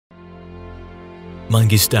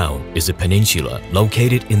Mangystau is a peninsula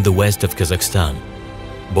located in the west of Kazakhstan,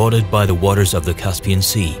 bordered by the waters of the Caspian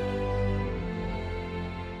Sea.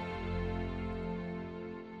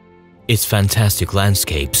 Its fantastic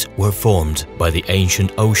landscapes were formed by the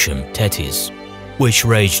ancient ocean Tethys, which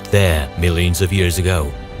raged there millions of years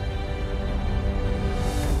ago.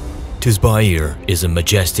 Tuzbayir is a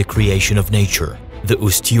majestic creation of nature. The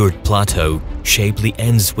Ustyurt Plateau shapely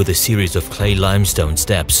ends with a series of clay limestone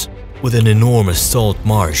steps, with an enormous salt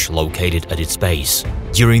marsh located at its base.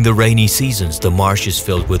 During the rainy seasons, the marsh is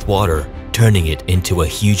filled with water, turning it into a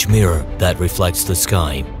huge mirror that reflects the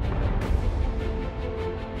sky.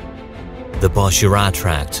 The Boshira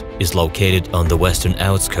Tract is located on the western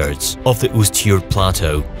outskirts of the Ustyurt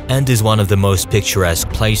Plateau and is one of the most picturesque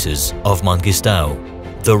places of Mangystau.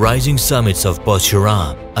 The rising summits of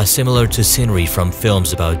Boshira are similar to scenery from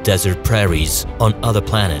films about desert prairies on other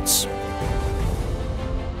planets.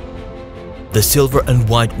 The silver and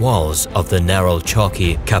white walls of the narrow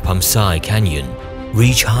chalky Kapamsai Canyon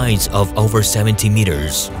reach heights of over 70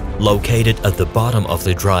 meters. Located at the bottom of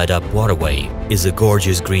the dried-up waterway is a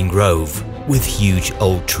gorgeous green grove with huge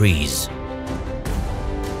old trees.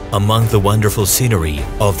 Among the wonderful scenery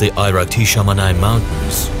of the Iraqti-Shamanai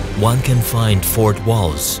Mountains, one can find fort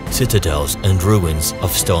walls, citadels and ruins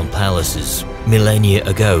of stone palaces. Millennia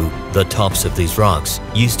ago, the tops of these rocks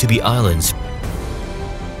used to be islands.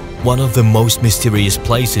 One of the most mysterious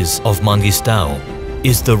places of Mangystau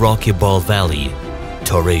is the Rocky Ball Valley,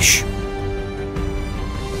 Torish.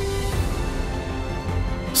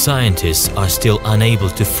 Scientists are still unable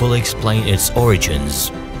to fully explain its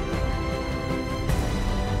origins.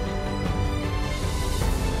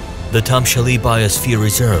 The Tamshali Biosphere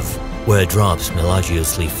Reserve, where drops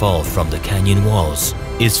melodiously fall from the canyon walls,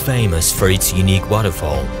 is famous for its unique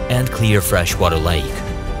waterfall and clear freshwater lake.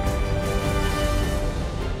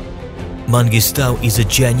 Mangystau is a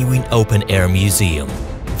genuine open-air museum.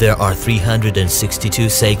 There are 362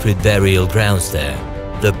 sacred burial grounds there.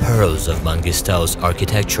 The pearls of Mangystau's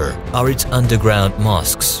architecture are its underground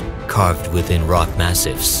mosques, carved within rock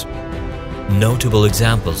massifs. Notable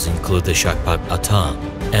examples include the Shakpak Ata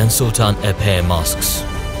and Sultan Epey mosques.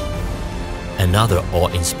 Another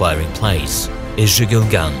awe-inspiring place is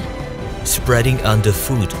Zhigilgan. Spreading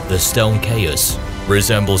underfoot, the stone chaos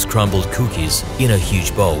resembles crumbled cookies in a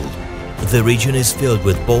huge bowl. The region is filled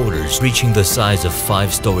with boulders reaching the size of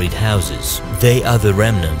 5-storied houses. They are the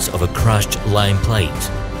remnants of a crushed lime plate.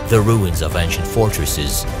 The ruins of ancient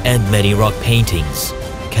fortresses and many rock paintings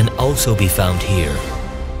can also be found here.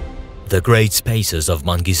 The great spaces of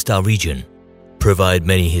Mangystau region provide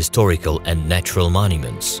many historical and natural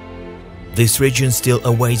monuments. This region still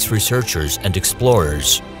awaits researchers and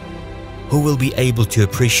explorers who will be able to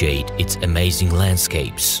appreciate its amazing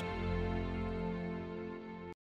landscapes.